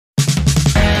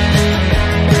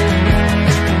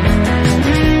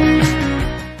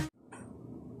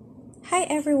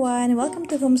everyone! Welcome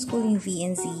to Homeschooling V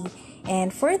and Z.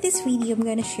 And for this video, I'm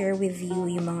gonna share with you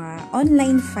yung mga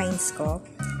online finds ko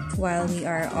while we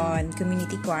are on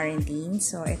community quarantine.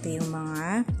 So, ito yung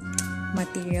mga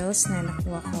materials na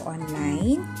nakuha ko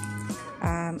online.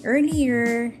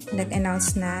 Earlier,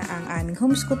 nag-announce na ang aming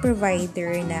homeschool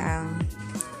provider na ang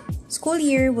school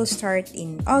year will start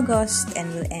in August and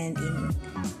will end in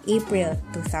April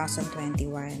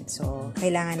 2021. So,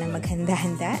 kailangan nang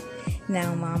maghanda-handa ng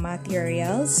mga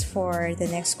materials for the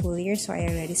next school year. So, I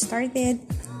already started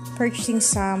purchasing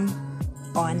some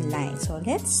online. So,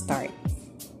 let's start.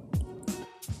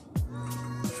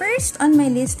 First on my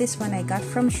list, this one I got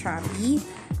from Shopee.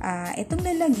 Itong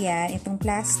lalagyan, itong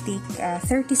plastic,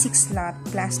 36 slot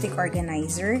plastic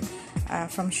organizer.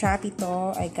 From Shopee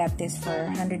to, I got this for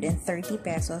 130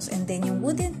 pesos. And then yung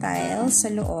wooden tiles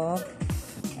sa loob,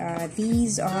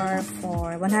 these are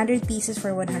for 100 pieces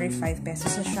for 105 pesos.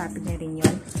 Sa Shopee na rin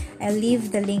yun. I'll leave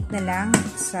the link na lang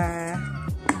sa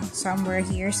somewhere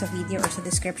here sa video or sa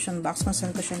description box kung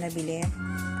saan ko siya nabili.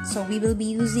 So, we will be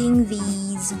using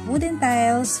these wooden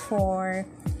tiles for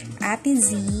Ate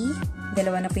Z.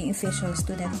 Dalawa na po yung official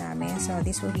student namin. So,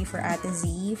 this will be for Ate Z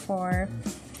for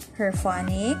her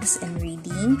phonics and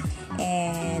reading.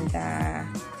 And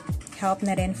help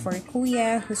na rin for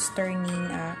Kuya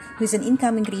who's an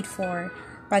incoming grade 4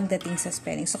 pagdating sa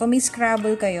spelling. So, kung may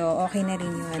Scrabble kayo, okay na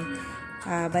rin yun.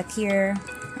 But here,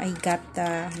 I got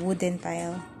the wooden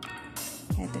tile.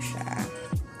 Ito siya.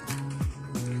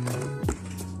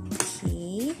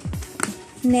 Okay.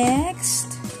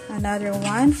 Next, another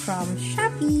one from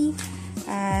Shopee.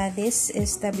 This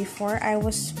is the Before I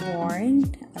Was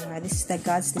Born. This is the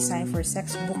God's Design for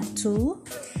Sex Book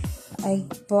 2. I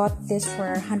bought this for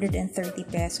 130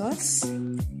 pesos.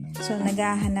 So,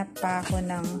 naghahanap pa ako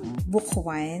ng book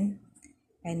 1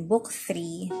 and book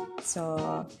 3.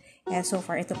 So, yeah, so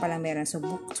far, ito palang meron. So,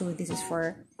 book 2, this is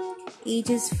for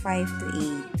ages 5 to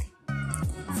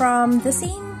 8. From the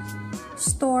same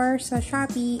store sa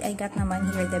Shopee, I got naman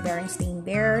here the Berenstain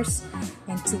Bears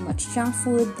and Too Much Junk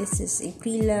Food. This is a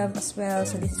pre-love as well.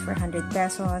 So, this is for 100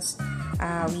 pesos.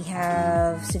 We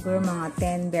have siguro mga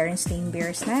 10 Berenstain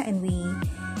Bears na, and we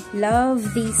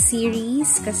love this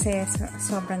series kasi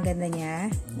sobrang ganda niya.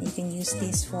 You can use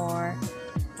this for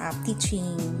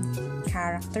teaching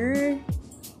character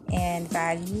and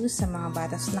values sa mga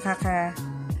bata. So,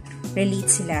 nakaka-relate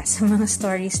sila sa mga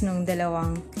stories ng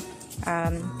dalawang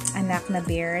anak na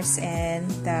bears and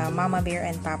the mama bear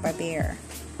and papa bear.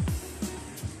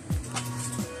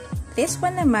 This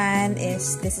one naman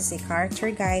is, this is a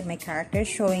character guide. My character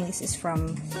showing, this is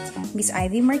from Miss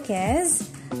Ivy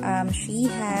Marquez. She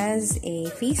has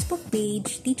a Facebook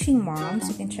page, Teaching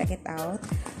Moms. You can check it out.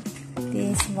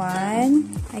 This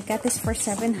one, I got this for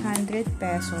 700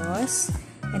 pesos.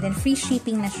 And then free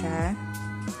shipping na siya.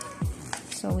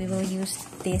 So, we will use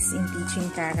this in teaching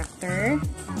character.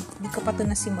 Hindi ko pa ito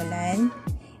nasimulan.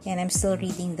 And I'm still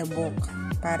reading the book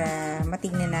para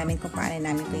matignan namin kung paano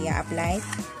namin ito i-apply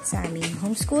sa aming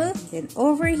homeschool. Then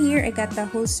over here, I got the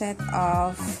whole set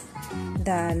of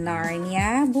the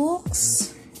Narnia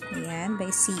books. Ayan,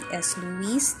 by C.S.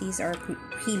 Lewis. These are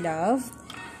pre-loved.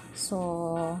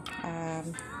 So,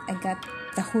 I got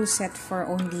the whole set for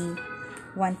only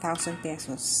 1,000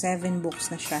 pesos. 7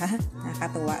 books na siya.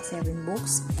 Nakakatuwa, 7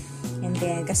 books. And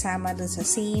then, kasama dun sa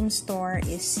same store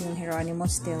is yung Hieronymou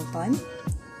Stilton.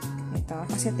 Ito,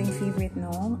 kasi ito yung favorite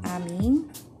no,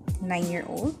 aming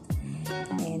 9-year-old.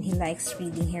 And he likes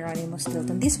reading Hieronymou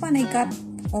Stilton. This one I got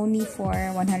only for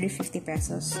 150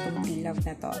 pesos. Itong pre-love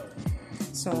na to.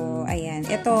 So, ayan.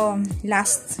 Ito,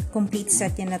 last complete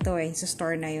set yan na to sa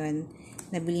store na yun.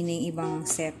 Nabili na yung ibang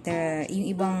set.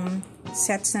 Yung ibang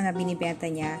sets na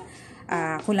binibenta niya,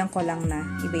 kulang-kulang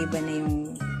na. Iba-iba na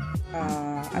yung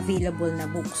available na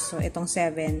books. So, itong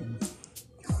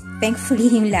 7,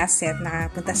 thankfully, yung last set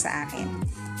nakapunta sa akin.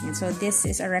 And so, this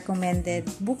is a recommended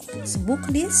book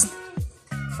list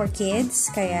for kids.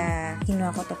 Kaya,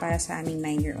 kinuha ko to para sa aming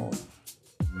 9-year-old.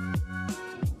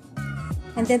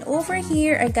 And then, over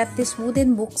here, I got this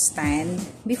wooden book stand.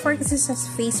 Before, kasi sa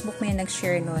Facebook may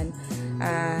nag-share nun,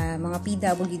 mga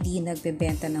PWD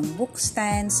nagbebenta ng book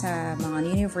stand sa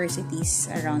mga universities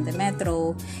around the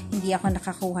metro. Hindi ako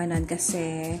nakakuha nun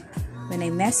kasi when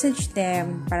I messaged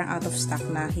them, parang out of stock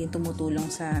na yung tumutulong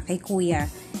kay Kuya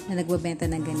na nagbebenta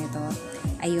ng ganito.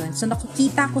 Ayun. So,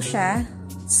 nakikita ko siya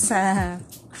sa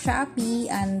Shopee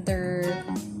under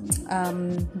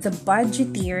the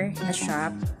budgeteer na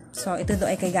shop. So, ito do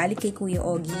ay galing kay Kuya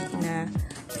Ogie na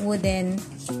wooden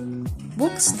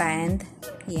book stand.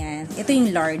 Yan. Ito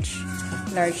yung large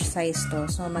size to.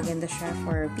 So, maganda siya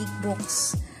for big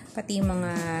books. Pati yung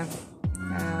mga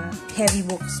heavy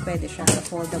books, pwede siya,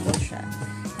 foldable siya.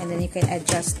 And then you can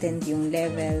adjust din yung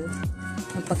level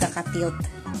ng pagkakatilt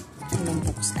ng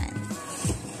book stand.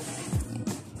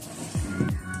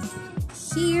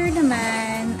 Here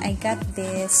naman, I got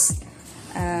this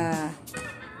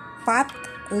pot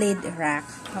lid rack.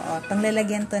 Oo, itong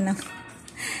lalagyan to ng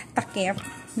takip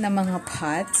na mga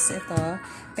pots. Ito.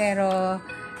 Pero,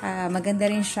 maganda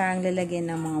rin siyang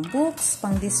lalagyan ng mga books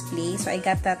pang display. So, I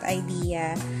got that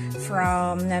idea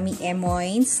from Nami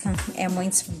Emoins, ng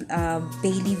Emoins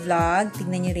Bailey Vlog.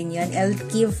 Tignan nyo rin yun.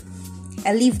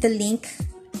 I'll leave the link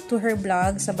to her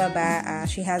blog sa baba.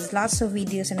 She has lots of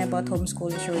videos about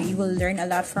homeschooling. So, you will learn a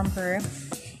lot from her.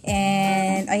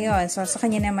 And, ayun. So, sa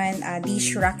kanya naman,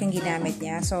 dish rack yung ginamit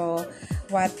niya. So,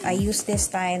 what I use this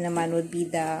time naman would be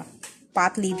the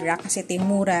pot lid rack kasi ito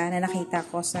yung mura na nakita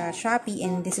ko sa Shopee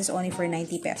and this is only for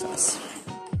 90 pesos.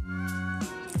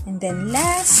 And then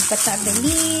last but not the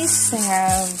least, I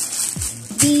have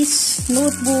these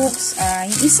notebooks.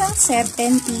 Yung isang set,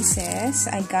 10 pieces.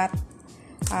 I got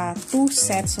 2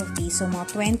 sets of these. So,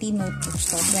 mga 20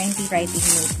 notebooks to. 20 writing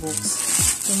notebooks.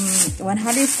 Yung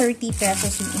 130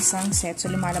 pesos yung isang set.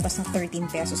 So, lumalabas ng 13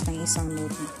 pesos ng isang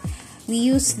notebook. We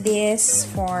use this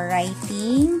for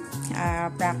writing,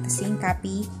 practicing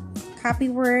copy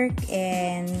work,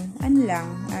 and ano lang,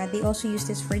 they also use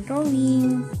this for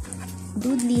drawing,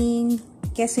 doodling.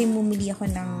 Kasi bumili ako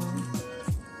ng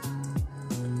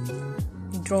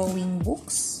drawing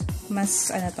books.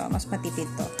 Mas matipid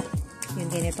to.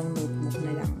 Yung ganitong notebook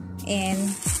na lang. And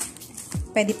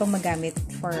pwede pang magamit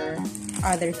for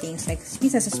other things. Like,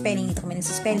 minsan sa spelling, ito kami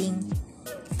sa spelling.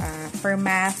 For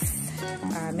math,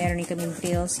 meron rin kaming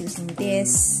drills using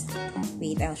this.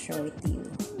 Wait, I'll show it to you.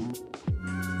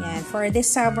 Yan. For this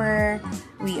summer,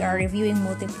 we are reviewing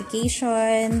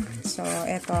multiplication. So,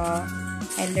 ito,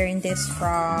 I learned this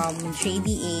from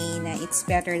JDA na it's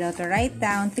better daw to write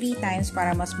down 3 times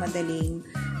para mas madaling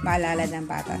maalala ng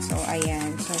bata. So,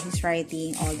 ayan. So, he's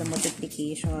writing all the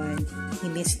multiplication. He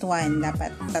missed 1.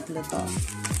 Dapat 3 to.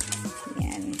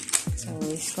 Ayan. So,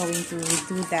 he's going to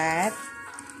do that.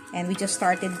 And we just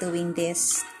started doing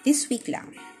this week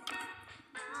lang.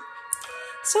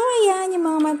 So, ayan yung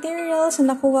mga materials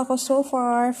na nakuha ko so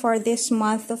far for this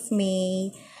month of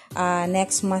May.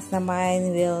 Next month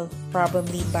naman, we'll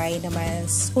probably buy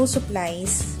naman school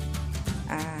supplies.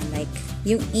 Like,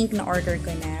 yung ink na order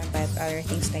ko na. But other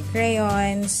things like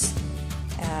crayons,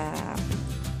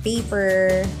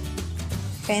 paper,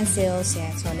 pencils.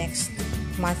 Yeah. So, next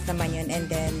month naman yun. And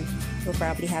then, we'll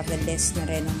probably have the list na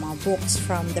rin ng mga books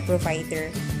from the provider.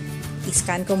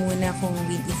 I-scan ko muna kung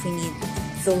if we need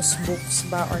those books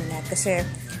ba or not. Kasi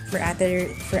for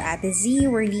Ate Z,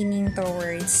 we're leaning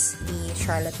towards the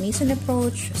Charlotte Mason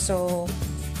approach. So,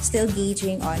 still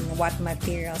gauging on what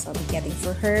materials I'll be getting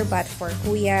for her. But for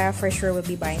Kuya, for sure we'll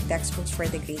be buying textbooks for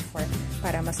the grade 4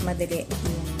 para mas madali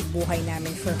yung buhay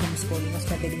namin for homeschooling. Mas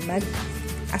madali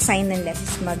mag-assign ng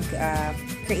lessons,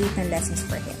 mag-create ng lessons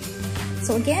for him.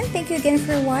 So again, thank you again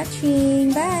for watching.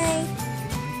 Bye!